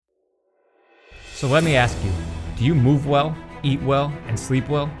So let me ask you, do you move well, eat well, and sleep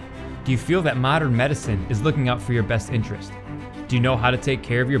well? Do you feel that modern medicine is looking out for your best interest? Do you know how to take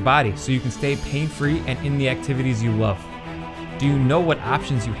care of your body so you can stay pain-free and in the activities you love? Do you know what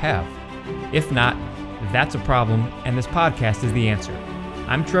options you have? If not, that's a problem, and this podcast is the answer.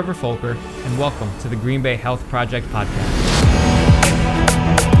 I'm Trevor Folker, and welcome to the Green Bay Health Project podcast.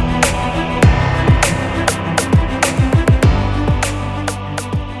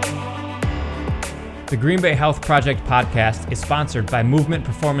 The Green Bay Health Project podcast is sponsored by Movement,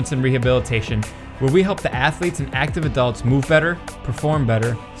 Performance, and Rehabilitation, where we help the athletes and active adults move better, perform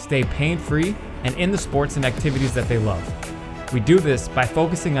better, stay pain-free, and in the sports and activities that they love. We do this by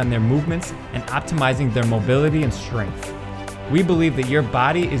focusing on their movements and optimizing their mobility and strength. We believe that your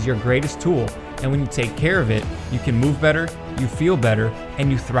body is your greatest tool, and when you take care of it, you can move better, you feel better,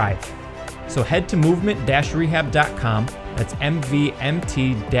 and you thrive. So head to movement-rehab.com, that's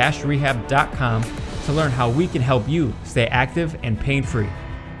MVMT-rehab.com, to learn how we can help you stay active and pain-free.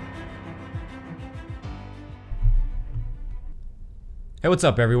 Hey, what's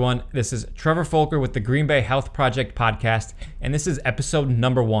up, everyone? This is Trevor Folker with the Green Bay Health Project podcast, and this is episode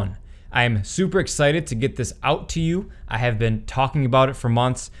number 1. I am super excited to get this out to you. I have been talking about it for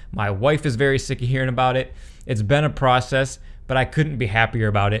months. My wife is very sick of hearing about it. It's been a process, but I couldn't be happier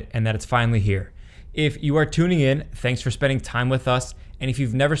about it and that it's finally here. If you are tuning in, thanks for spending time with us. And if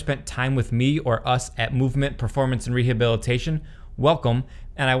you've never spent time with me or us at Movement, Performance, and Rehabilitation, welcome.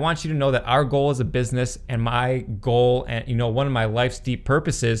 And I want you to know that our goal as a business and my goal and one of my life's deep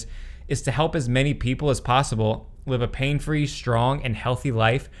purposes is to help as many people as possible live a pain-free, strong, and healthy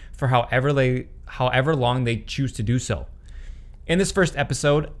life for however long they choose to do so. In this first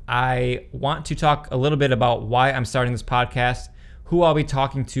episode, I want to talk a little bit about why I'm starting this podcast, who I'll be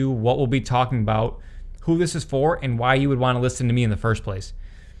talking to, what we'll be talking about, who this is for, and why you would want to listen to me in the first place.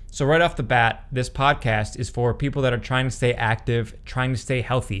 So right off the bat, this podcast is for people that are trying to stay active, trying to stay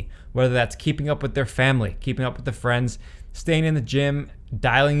healthy, whether that's keeping up with their family, keeping up with their friends, staying in the gym,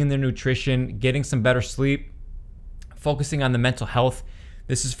 dialing in their nutrition, getting some better sleep, focusing on the mental health.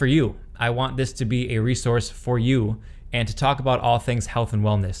 This is for you. I want this to be a resource for you and to talk about all things health and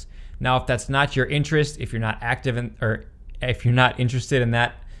wellness. Now, if that's not your interest, if you're not active or if you're not interested in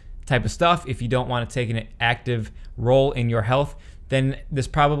that type of stuff, if you don't want to take an active role in your health, then this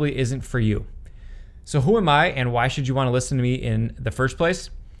probably isn't for you. So who am I and why should you want to listen to me in the first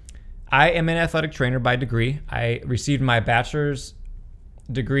place? I am an athletic trainer by degree. I received my bachelor's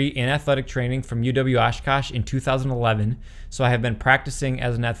degree in athletic training from UW Oshkosh in 2011. So I have been practicing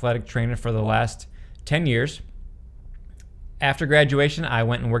as an athletic trainer for the last 10 years. After graduation, I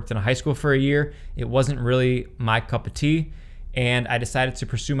went and worked in a high school for a year. It wasn't really my cup of tea, and I decided to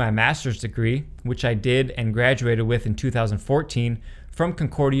pursue my master's degree, which I did and graduated with in 2014 from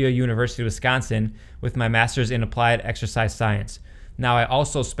Concordia University, Wisconsin, with my master's in applied exercise science. Now, I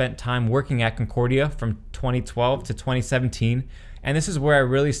also spent time working at Concordia from 2012 to 2017, and this is where I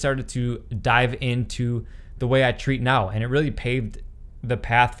really started to dive into the way I treat now, and it really paved the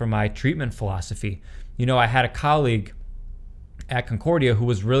path for my treatment philosophy. I had a colleague at Concordia who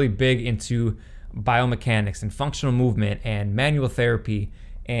was really big into biomechanics and functional movement and manual therapy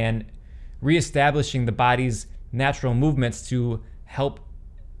and reestablishing the body's natural movements to help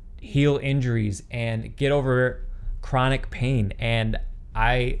heal injuries and get over chronic pain. And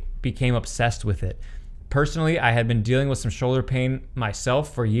I became obsessed with it. Personally, I had been dealing with some shoulder pain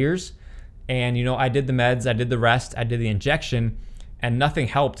myself for years. And, I did the meds, I did the rest, I did the injection, and nothing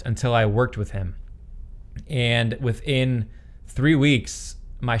helped until I worked with him. And within 3 weeks,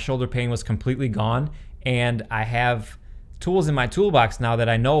 my shoulder pain was completely gone, and I have tools in my toolbox now that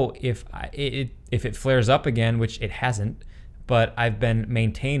I know if it flares up again, which it hasn't, but I've been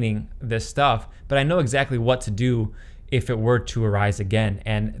maintaining this stuff, but I know exactly what to do if it were to arise again,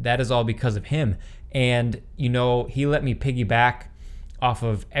 and that is all because of him. And he let me piggyback off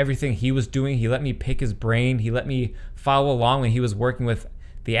of everything he was doing. He let me pick his brain. He let me follow along when he was working with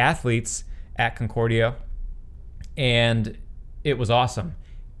the athletes at Concordia, and it was awesome.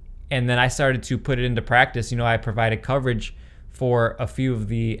 And then I started to put it into practice. I provided coverage for a few of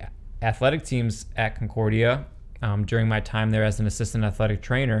the athletic teams at Concordia during my time there as an assistant athletic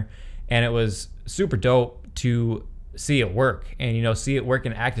trainer. And it was super dope to see it work and, see it work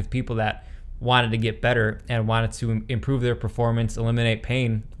in active people that wanted to get better and wanted to improve their performance, eliminate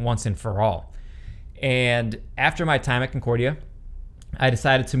pain once and for all. And after my time at Concordia, I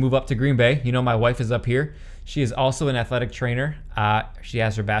decided to move up to Green Bay. My wife is up here. She is also an athletic trainer. She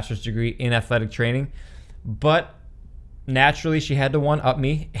has her bachelor's degree in athletic training, but naturally she had to one-up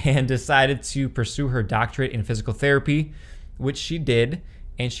me and decided to pursue her doctorate in physical therapy, which she did,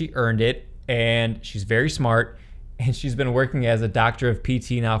 and she earned it. and she's very smart, and she's been working as a doctor of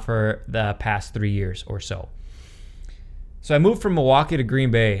PT now for the past 3 years or so. So I moved from Milwaukee to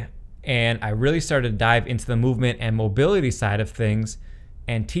Green Bay, and I really started to dive into the movement and mobility side of things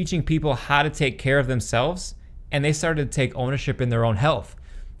and teaching people how to take care of themselves, and they started to take ownership in their own health.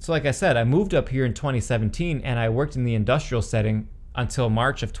 So like I said, I moved up here in 2017, and I worked in the industrial setting until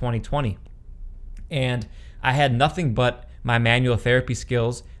March of 2020. And I had nothing but my manual therapy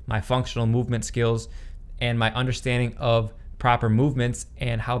skills, my functional movement skills, and my understanding of proper movements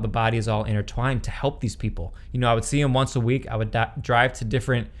and how the body is all intertwined to help these people. I would see them once a week. I would drive to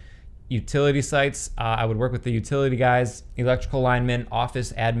different utility sites. I would work with the utility guys, electrical linemen,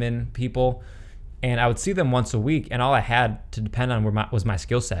 office admin people, and I would see them once a week, and all I had to depend on was my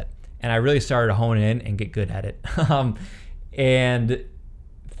skill set. And I really started to hone in and get good at it. And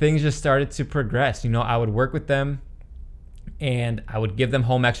things just started to progress. I would work with them, and I would give them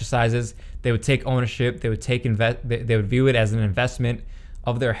home exercises. They would take ownership. They would they would view it as an investment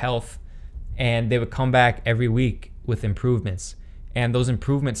of their health, and they would come back every week with improvements. And those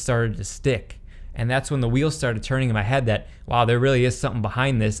improvements started to stick. And that's when the wheels started turning in my head that, wow, there really is something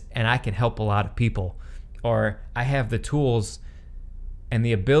behind this, and I can help a lot of people. Or I have the tools and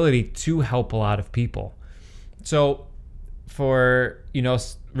the ability to help a lot of people. So for,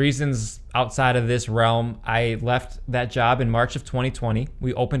 reasons outside of this realm, I left that job in March of 2020.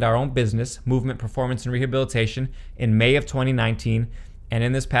 We opened our own business, Movement, Performance, and Rehabilitation, in May of 2019. And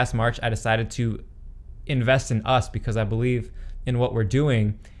in this past March, I decided to invest in us because I believe in what we're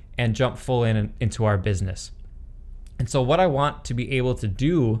doing and jump full into our business. And so what I want to be able to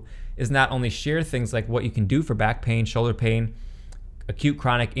do is not only share things like what you can do for back pain, shoulder pain, acute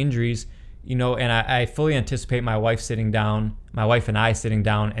chronic injuries, and I fully anticipate my wife and I sitting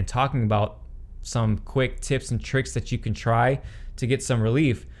down and talking about some quick tips and tricks that you can try to get some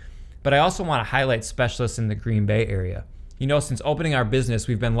relief. But I also want to highlight specialists in the Green Bay area. Since opening our business,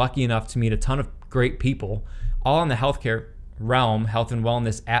 we've been lucky enough to meet a ton of great people, all in the healthcare realm, health and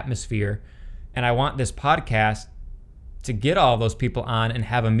wellness atmosphere. And I want this podcast to get all those people on and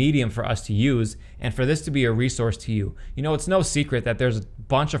have a medium for us to use and for this to be a resource to you. It's no secret that there's a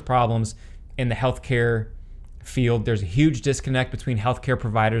bunch of problems in the healthcare field. There's a huge disconnect between healthcare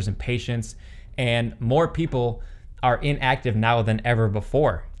providers and patients, and more people are inactive now than ever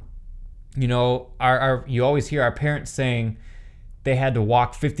before. You always hear our parents saying they had to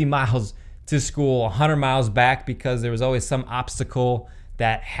walk 50 miles to school, 100 miles back because there was always some obstacle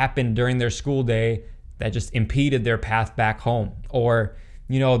that happened during their school day that just impeded their path back home. Or,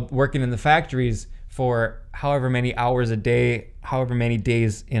 working in the factories for however many hours a day, however many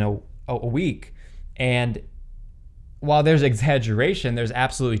days in a week. And while there's exaggeration, there's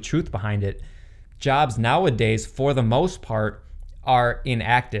absolutely truth behind it. Jobs nowadays, for the most part, are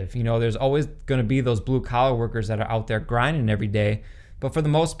inactive. There's always going to be those blue collar workers that are out there grinding every day. But for the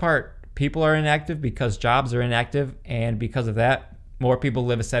most part, people are inactive because jobs are inactive. And because of that, more people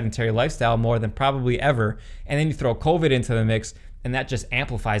live a sedentary lifestyle more than probably ever. And then you throw COVID into the mix, and that just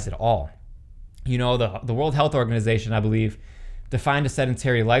amplifies it all. The World Health Organization, I believe, defined a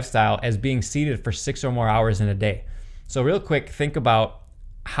sedentary lifestyle as being seated for 6 or more hours in a day. So real quick, think about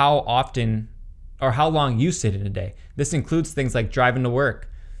how often or how long you sit in a day. This includes things like driving to work,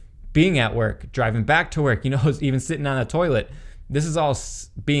 being at work, driving back to work, even sitting on a toilet. This is all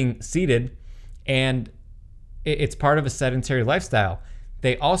being seated, and it's part of a sedentary lifestyle.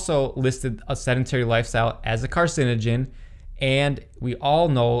 They also listed a sedentary lifestyle as a carcinogen, and we all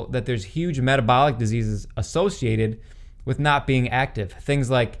know that there's huge metabolic diseases associated with not being active. Things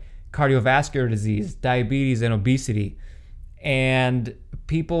like cardiovascular disease, diabetes, and obesity. And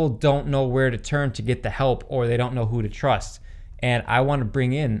people don't know where to turn to get the help, or they don't know who to trust. And I want to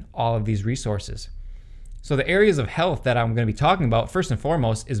bring in all of these resources. So the areas of health that I'm going to be talking about, first and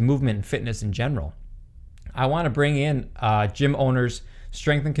foremost, is movement and fitness in general. I want to bring in gym owners,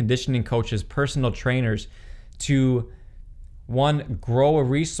 strength and conditioning coaches, personal trainers to, one, grow a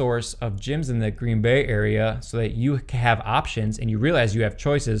resource of gyms in the Green Bay area so that you can have options and you realize you have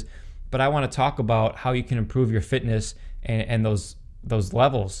choices. But I want to talk about how you can improve your fitness and those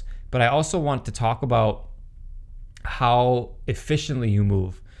levels. But I also want to talk about how efficiently you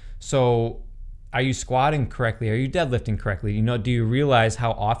move. So are you squatting correctly? Are you deadlifting correctly? Do you realize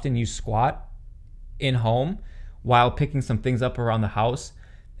how often you squat in home while picking some things up around the house?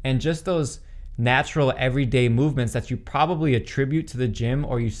 And just those natural everyday movements that you probably attribute to the gym,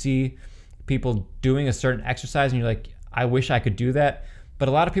 or you see people doing a certain exercise and you're like, I wish I could do that. But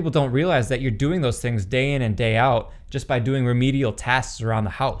a lot of people don't realize that you're doing those things day in and day out just by doing remedial tasks around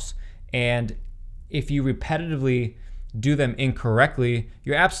the house. And if you repetitively do them incorrectly,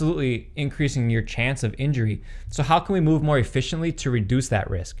 you're absolutely increasing your chance of injury. So how can we move more efficiently to reduce that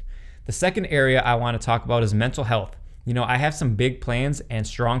risk? The second area I want to talk about is mental health. I have some big plans and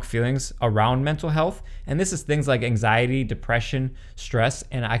strong feelings around mental health, and this is things like anxiety, depression, stress,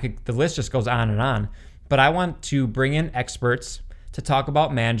 and the list just goes on and on. But I want to bring in experts to talk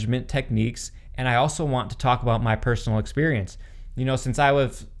about management techniques, and I also want to talk about my personal experience. Since I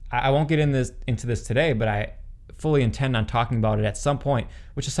won't get into this today, but I fully intend on talking about it at some point,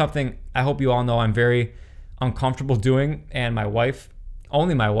 which is something I hope you all know I'm very uncomfortable doing, and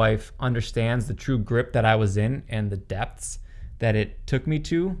only my wife understands the true grip that I was in and the depths that it took me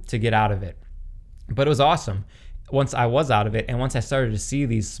to get out of it. But it was awesome once I was out of it and once I started to see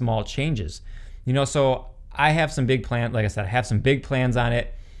these small changes. So I have some big plans. Like I said, I have some big plans on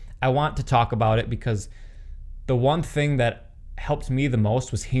it. I want to talk about it because the one thing that helped me the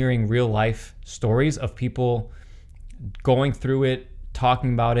most was hearing real life stories of people going through it,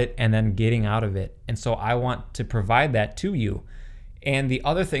 talking about it, and then getting out of it. And so I want to provide that to you. And the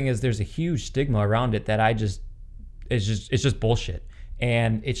other thing is there's a huge stigma around it that it's just bullshit.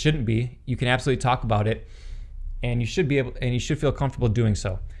 And it shouldn't be. You can absolutely talk about it, and you should feel comfortable doing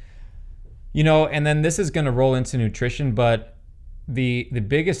so. And then this is going to roll into nutrition, but the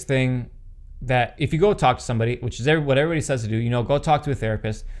biggest thing that if you go talk to somebody, which is what everybody says to do, go talk to a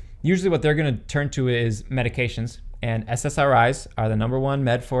therapist. Usually what they're going to turn to is medications, and SSRIs are the number one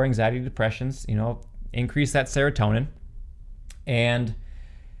med for anxiety, depressions, increase that serotonin. And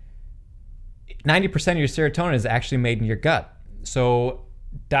 90% of your serotonin is actually made in your gut. So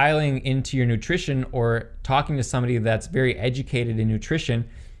dialing into your nutrition or talking to somebody that's very educated in nutrition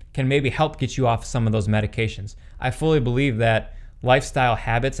can maybe help get you off some of those medications. I fully believe that lifestyle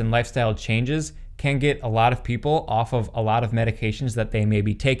habits and lifestyle changes can get a lot of people off of a lot of medications that they may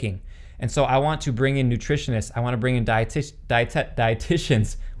be taking. And so I want to bring in nutritionists. I want to bring in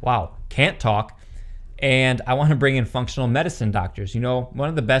dietitians. Wow, can't talk. And I want to bring in functional medicine doctors. One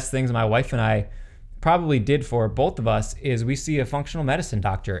of the best things my wife and I probably did for both of us is we see a functional medicine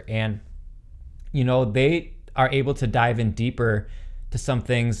doctor, and they are able to dive in deeper to some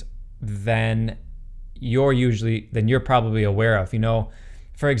things than you're probably aware of.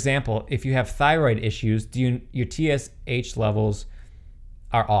 For example, if you have thyroid issues, your TSH levels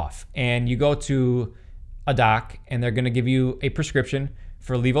are off, and you go to a doc and they're going to give you a prescription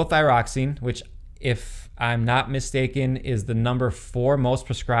for levothyroxine, which, if I'm not mistaken, is the number 4 most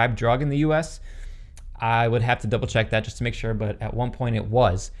prescribed drug in the US. I would have to double check that just to make sure, but at one point it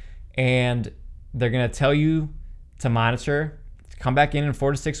was. And they're going to tell you to monitor, to come back in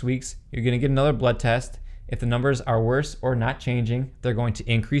 4 to 6 weeks. You're going to get another blood test. If the numbers are worse or not changing, they're going to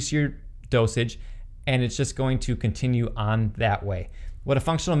increase your dosage, and it's just going to continue on that way. What a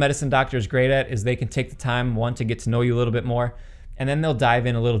functional medicine doctor is great at is they can take the time, one, to get to know you a little bit more, and then they'll dive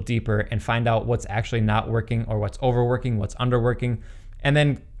in a little deeper and find out what's actually not working or what's overworking, what's underworking, and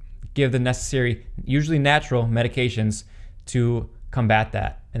then give the necessary, usually natural medications to combat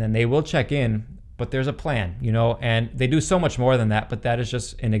that. And then they will check in, but there's a plan, and they do so much more than that, but that is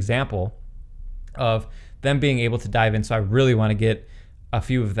just an example of them being able to dive in. So I really want to get a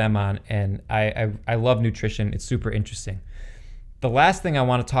few of them on, and I love nutrition. It's super interesting. The last thing I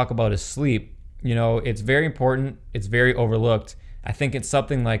want to talk about is sleep. It's very important. It's very overlooked. I think it's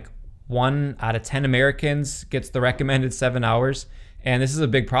something like 1 out of 10 Americans gets the recommended 7 hours. And this is a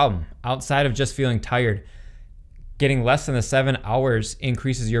big problem. Outside of just feeling tired, getting less than the 7 hours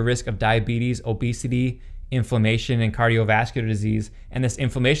increases your risk of diabetes, obesity, inflammation, and cardiovascular disease. And this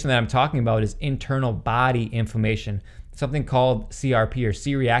inflammation that I'm talking about is internal body inflammation, something called CRP, or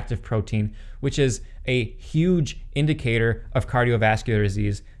C-reactive protein, which is a huge indicator of cardiovascular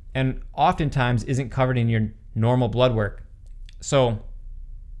disease and oftentimes isn't covered in your normal blood work. So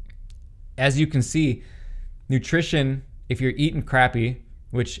as you can see, nutrition, if you're eating crappy,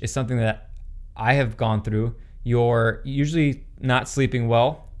 which is something that I have gone through, you're usually not sleeping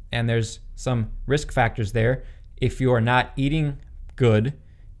well, and there's some risk factors there. If you're not eating good,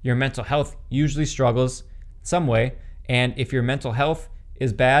 your mental health usually struggles some way. And if your mental health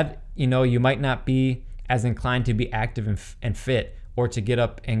is bad, you might not be as inclined to be active and fit, or to get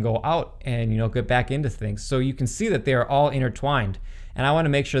up and go out and, get back into things. So you can see that they are all intertwined. And I want to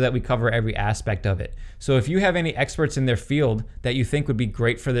make sure that we cover every aspect of it. So if you have any experts in their field that you think would be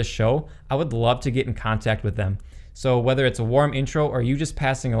great for this show, I would love to get in contact with them. So whether it's a warm intro or you just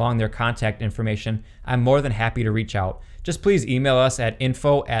passing along their contact information, I'm more than happy to reach out. Just please email us at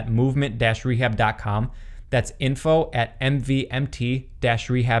info@movement-rehab.com. That's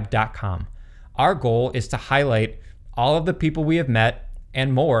info@mvmt-rehab.com. Our goal is to highlight all of the people we have met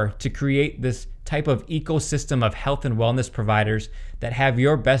and more to create this type of ecosystem of health and wellness providers that have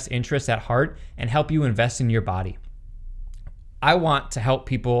your best interests at heart and help you invest in your body. I want to help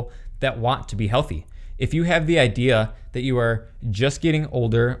people that want to be healthy. If you have the idea that you are just getting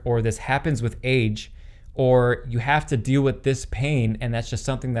older, or this happens with age, or you have to deal with this pain and that's just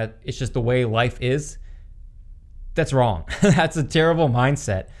something that it's just the way life is, that's wrong. That's a terrible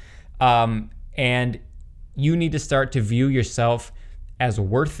mindset. And you need to start to view yourself as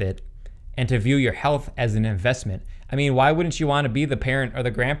worth it and to view your health as an investment. I mean, why wouldn't you want to be the parent or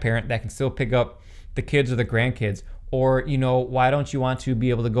the grandparent that can still pick up the kids or the grandkids? Or, why don't you want to be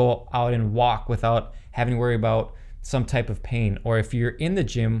able to go out and walk without having to worry about some type of pain? Or if you're in the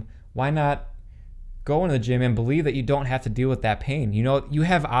gym, why not go into the gym and believe that you don't have to deal with that pain? You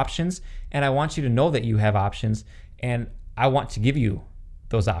have options, and I want you to know that you have options, and I want to give you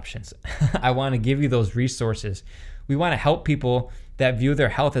those options. I want to give you those resources. We want to help people that view their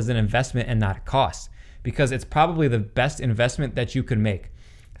health as an investment and not a cost, because it's probably the best investment that you could make.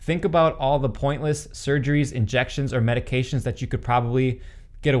 Think about all the pointless surgeries, injections, or medications that you could probably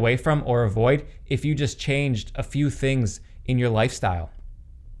get away from or avoid if you just changed a few things in your lifestyle.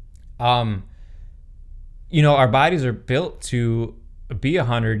 Our bodies are built to be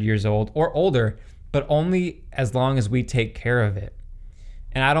 100 years old or older, but only as long as we take care of it.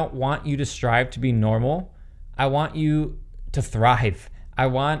 And I don't want you to strive to be normal. I want you to thrive. I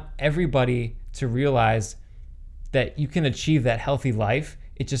want everybody to realize that you can achieve that healthy life.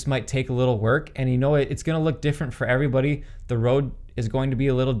 It just might take a little work, and it's going to look different for everybody. The road is going to be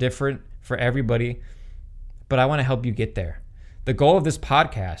a little different for everybody, but I want to help you get there. The goal of this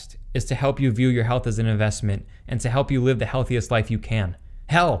podcast is to help you view your health as an investment and to help you live the healthiest life you can.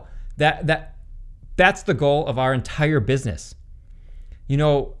 Hell, that's the goal of our entire business.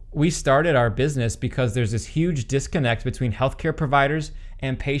 We started our business because there's this huge disconnect between healthcare providers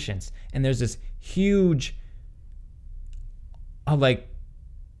and patients, and there's this huge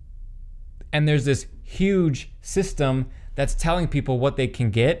and there's this huge system that's telling people what they can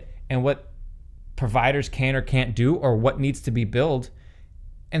get and what providers can or can't do, or what needs to be billed.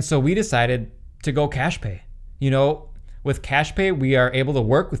 And so we decided to go cash pay. With cash pay, we are able to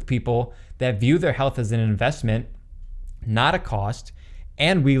work with people that view their health as an investment, not a cost,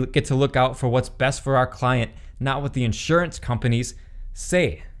 and we get to look out for what's best for our client, not what the insurance companies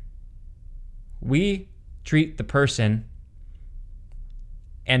say. We treat the person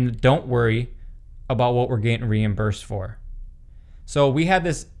and don't worry about what we're getting reimbursed for. So we had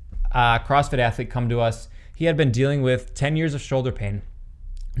this CrossFit athlete come to us. He had been dealing with 10 years of shoulder pain,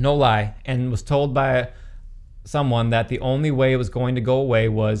 no lie, and was told by someone that the only way it was going to go away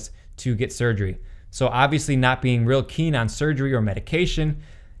was to get surgery. So obviously, not being real keen on surgery or medication,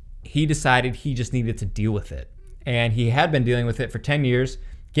 he decided he just needed to deal with it. And he had been dealing with it for 10 years,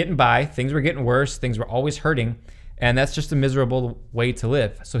 getting by. Things were getting worse. Things were always hurting. And that's just a miserable way to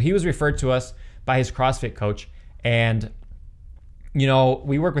live. So he was referred to us by his CrossFit coach. And,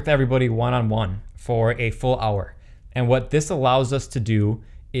 we work with everybody one-on-one for a full hour. And what this allows us to do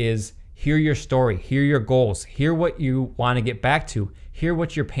is hear your story, hear your goals, hear what you want to get back to, hear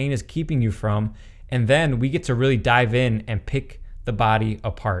what your pain is keeping you from. And then we get to really dive in and pick the body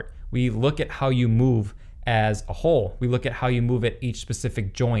apart. We look at how you move as a whole. We look at how you move at each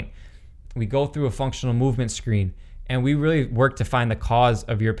specific joint. We go through a functional movement screen, and we really work to find the cause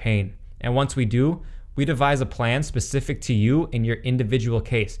of your pain. And once we do, we devise a plan specific to you in your individual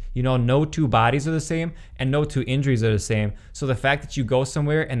case. No two bodies are the same and no two injuries are the same. So the fact that you go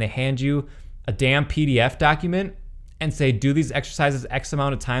somewhere and they hand you a damn PDF document and say, do these exercises X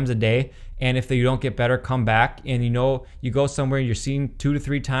amount of times a day, and if you don't get better, come back, and you go somewhere and you're seeing 2 to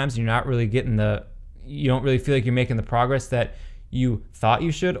 3 times and you're not really you don't really feel like you're making the progress that you thought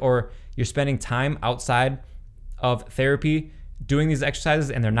you should, or you're spending time outside of therapy doing these exercises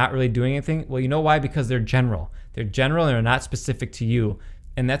and they're not really doing anything. Well, you know why? Because they're general. They're general and they're not specific to you,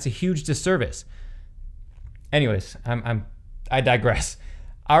 and that's a huge disservice. Anyways, I digress.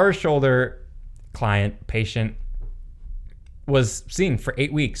 Our shoulder patient was seen for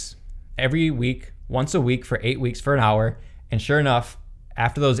 8 weeks, every week, once a week for 8 weeks for an hour. And sure enough,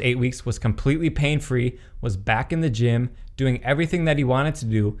 after those 8 weeks, was completely pain-free, was back in the gym, doing everything that he wanted to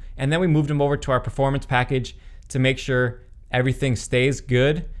do. And then we moved him over to our performance package to make sure everything stays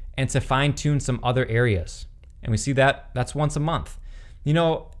good and to fine-tune some other areas. And we see that's once a month.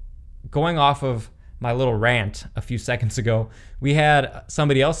 Going off of my little rant a few seconds ago, we had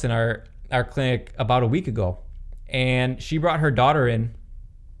somebody else in our clinic about a week ago, and she brought her daughter in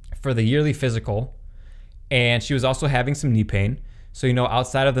for the yearly physical, and she was also having some knee pain. So,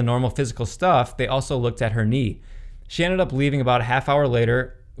 outside of the normal physical stuff, they also looked at her knee. She ended up leaving about a half hour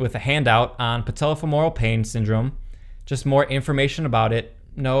later with a handout on patellofemoral pain syndrome, just more information about it.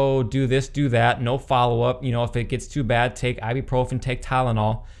 No, do this, do that, no follow-up. If it gets too bad, take ibuprofen, take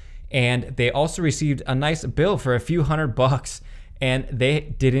Tylenol. And they also received a nice bill for a few $100, and they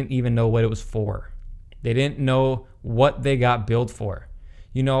didn't even know what it was for. They didn't know what they got billed for.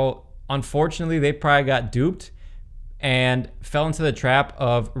 Unfortunately, they probably got duped and fell into the trap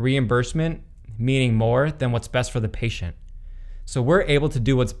of reimbursement, meaning more than what's best for the patient. So we're able to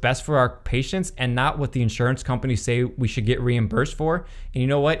do what's best for our patients and not what the insurance companies say we should get reimbursed for. And you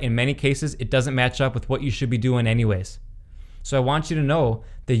know what? In many cases, it doesn't match up with what you should be doing anyways. So I want you to know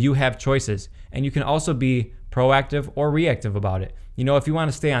that you have choices, and you can also be proactive or reactive about it. If you want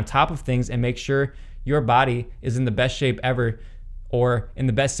to stay on top of things and make sure your body is in the best shape ever or in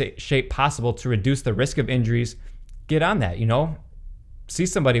the best shape possible to reduce the risk of injuries, get on that. See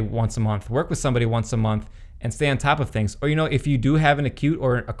somebody once a month, work with somebody once a month, and stay on top of things. Or, if you do have an acute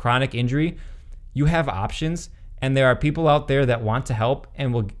or a chronic injury, you have options, and there are people out there that want to help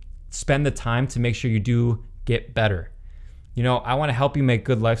and will spend the time to make sure you do get better. I want to help you make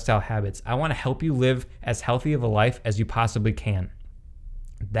good lifestyle habits. I want to help you live as healthy of a life as you possibly can.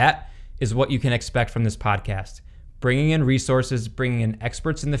 That is what you can expect from this podcast. Bringing in resources, bringing in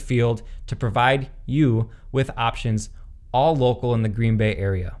experts in the field to provide you with options, all local in the Green Bay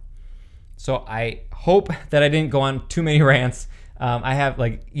area. So I hope that I didn't go on too many rants. I have,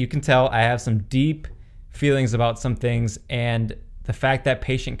 you can tell, I have some deep feelings about some things, and the fact that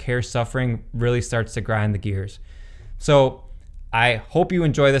patient care suffering really starts to grind the gears. So I hope you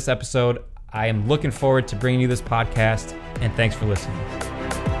enjoy this episode. I am looking forward to bringing you this podcast, and thanks for listening.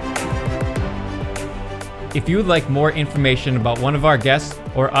 If you would like more information about one of our guests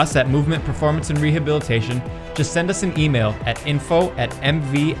or us at Movement Performance and Rehabilitation, just send us an email at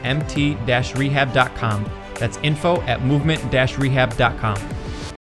info@mvmt-rehab.com. That's info@movement-rehab.com.